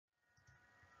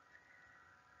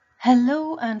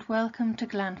Hello and welcome to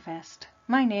Glanfest.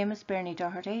 My name is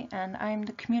Doherty and I'm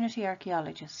the Community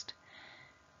Archaeologist.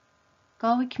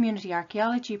 Galway Community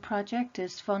Archaeology project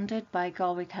is funded by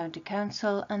Galway County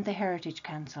Council and the Heritage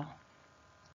Council.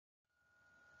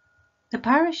 The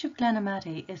parish of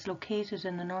Glenamaddy is located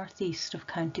in the northeast of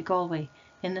County Galway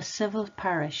in the civil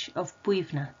parish of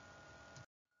Buivna.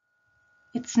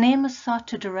 Its name is thought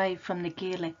to derive from the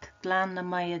Gaelic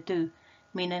Glenamaddy,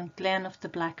 meaning Glen of the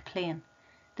Black Plain.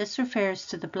 This refers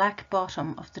to the black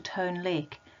bottom of the town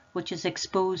lake, which is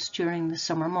exposed during the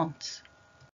summer months.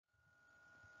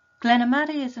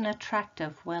 Glenamaddy is an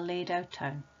attractive, well laid out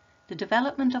town. The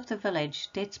development of the village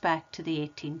dates back to the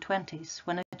 1820s,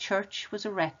 when a church was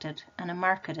erected and a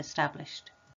market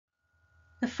established.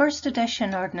 The first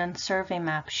edition Ordnance Survey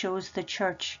map shows the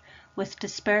church with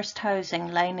dispersed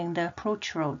housing lining the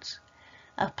approach roads.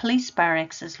 A police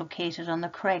barracks is located on the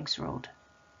Craigs Road.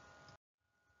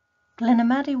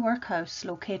 Glenamaddy Workhouse,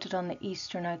 located on the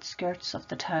eastern outskirts of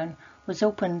the town, was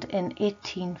opened in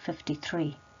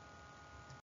 1853.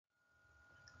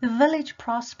 The village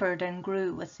prospered and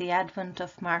grew with the advent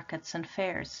of markets and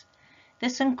fairs.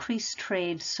 This increased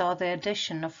trade saw the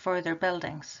addition of further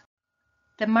buildings.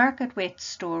 The market weight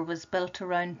store was built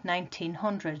around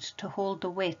 1900 to hold the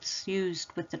weights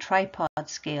used with the tripod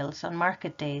scales on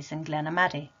market days in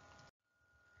Glenamaddy.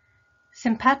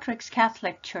 St. Patrick's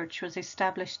Catholic Church was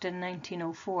established in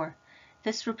 1904.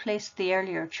 This replaced the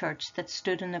earlier church that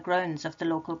stood in the grounds of the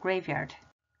local graveyard.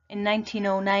 In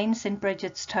 1909, St.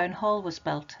 Bridget's Town Hall was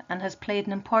built and has played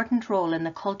an important role in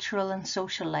the cultural and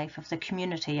social life of the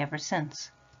community ever since.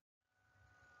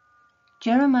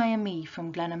 Jeremiah Mee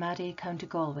from Glenamaddy, County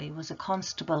Galway, was a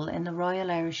constable in the Royal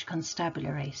Irish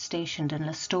Constabulary stationed in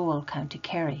Listowel, County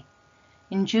Kerry.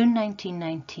 In June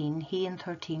 1919, he and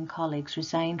 13 colleagues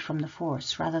resigned from the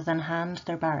force rather than hand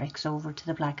their barracks over to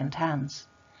the Black and Tans.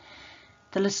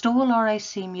 The Listowel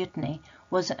RIC mutiny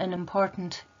was an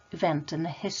important event in the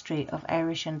history of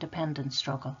Irish independence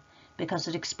struggle because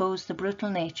it exposed the brutal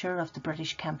nature of the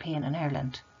British campaign in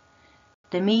Ireland.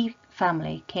 The Mee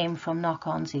family came from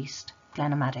Knock-Ons East,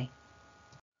 Glenamaddy.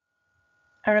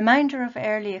 A reminder of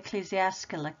early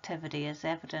ecclesiastical activity is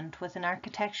evident with an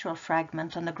architectural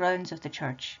fragment on the grounds of the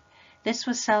church. This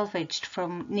was salvaged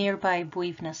from nearby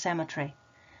Buivna Cemetery.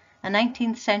 A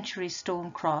 19th century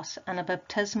stone cross and a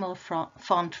baptismal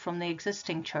font from the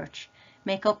existing church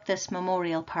make up this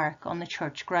memorial park on the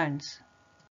church grounds.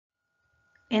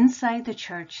 Inside the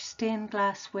church, stained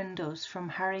glass windows from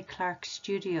Harry Clarke's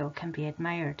studio can be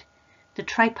admired. The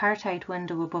tripartite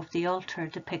window above the altar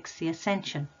depicts the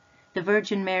Ascension. The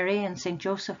Virgin Mary and St.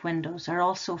 Joseph windows are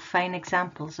also fine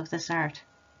examples of this art.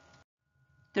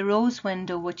 The rose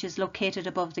window, which is located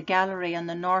above the gallery on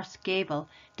the north gable,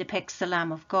 depicts the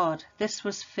Lamb of God. This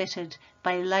was fitted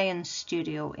by Lyon's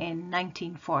Studio in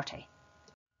 1940.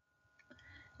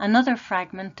 Another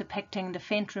fragment depicting the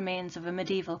faint remains of a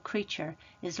medieval creature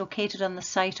is located on the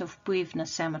site of Buivna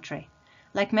Cemetery.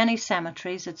 Like many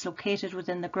cemeteries, it's located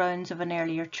within the grounds of an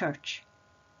earlier church.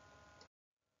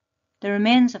 The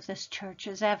remains of this church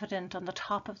is evident on the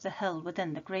top of the hill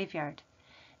within the graveyard.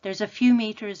 There's a few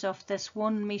meters of this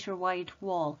 1 meter wide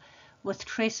wall with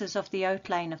traces of the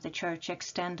outline of the church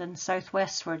extending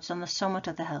southwestwards on the summit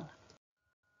of the hill.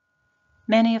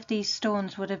 Many of these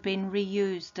stones would have been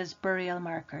reused as burial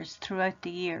markers throughout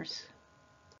the years.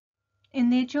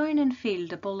 In the adjoining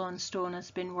field, a bull-on stone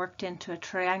has been worked into a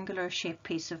triangular shaped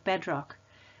piece of bedrock.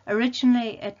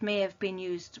 Originally, it may have been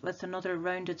used with another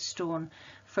rounded stone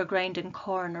for grinding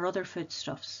corn or other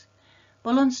foodstuffs.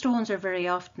 Bull-on stones are very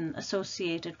often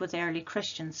associated with early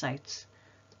Christian sites.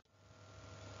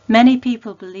 Many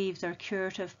people believe there are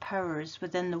curative powers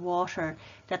within the water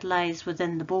that lies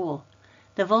within the bowl.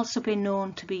 They've also been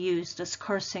known to be used as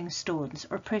cursing stones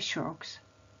or prishrogs.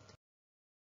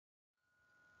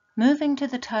 Moving to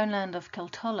the townland of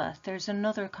Kiltulla, there's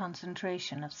another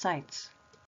concentration of sites.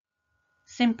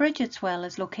 St. Bridget's Well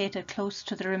is located close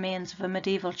to the remains of a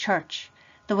medieval church.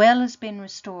 The well has been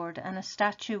restored and a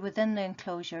statue within the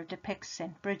enclosure depicts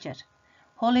St. Bridget.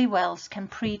 Holy wells can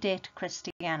predate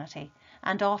Christianity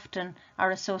and often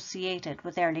are associated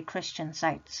with early Christian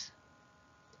sites.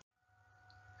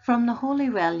 From the Holy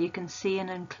Well you can see an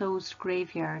enclosed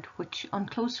graveyard which on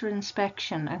closer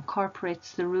inspection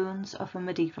incorporates the ruins of a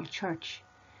medieval church.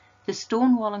 The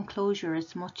stone wall enclosure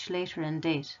is much later in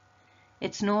date.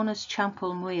 It's known as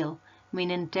Champel Muil,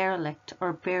 meaning derelict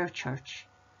or bare church.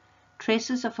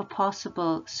 Traces of a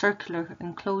possible circular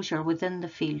enclosure within the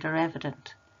field are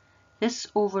evident. This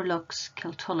overlooks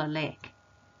Kiltulla Lake.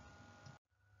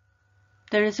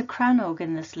 There is a crannog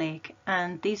in this lake,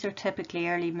 and these are typically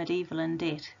early medieval in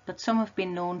date, but some have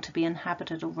been known to be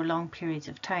inhabited over long periods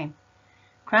of time.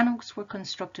 Crannogs were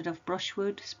constructed of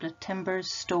brushwood, split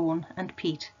timbers, stone and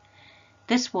peat.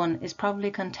 This one is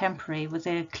probably contemporary with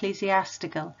the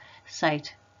ecclesiastical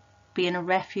site, being a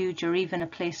refuge or even a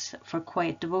place for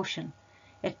quiet devotion.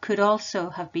 It could also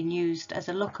have been used as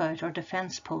a lookout or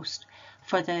defence post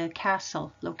for the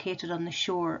castle located on the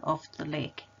shore of the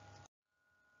lake.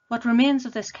 What remains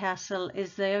of this castle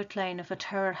is the outline of a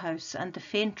tower house and the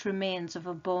faint remains of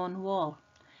a bawn wall.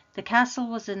 The castle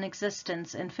was in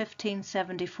existence in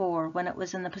 1574 when it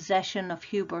was in the possession of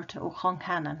Hubert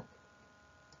O'Concannon.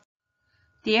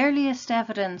 The earliest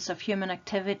evidence of human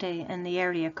activity in the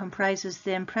area comprises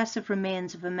the impressive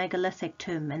remains of a megalithic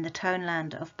tomb in the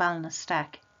townland of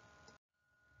Balnastack.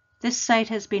 This site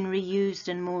has been reused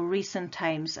in more recent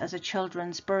times as a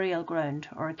children's burial ground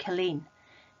or a killeen.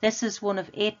 This is one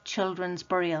of 8 children's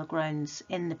burial grounds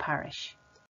in the parish.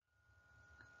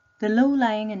 The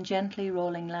low-lying and gently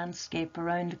rolling landscape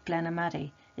around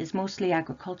Glenamaddy is mostly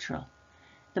agricultural.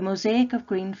 The mosaic of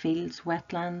green fields,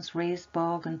 wetlands, raised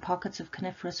bog and pockets of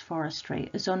coniferous forestry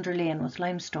is underlain with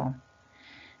limestone.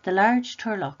 The large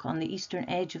turlock on the eastern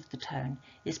edge of the town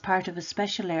is part of a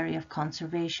special area of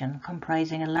conservation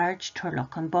comprising a large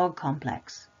turlock and bog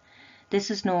complex. This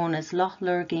is known as Loch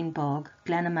Lurgeen Bog,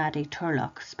 Glenamaddy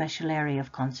Turlock Special Area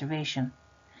of Conservation.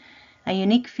 A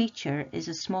unique feature is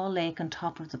a small lake on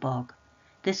top of the bog.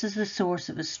 This is the source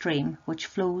of a stream which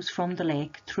flows from the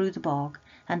lake through the bog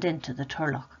and into the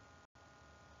Turlock.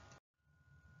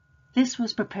 This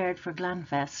was prepared for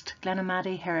Glenfest,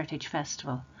 Glenamaddy Heritage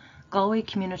Festival. Galway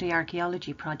Community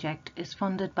Archaeology project is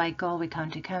funded by Galway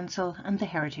County Council and the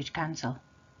Heritage Council.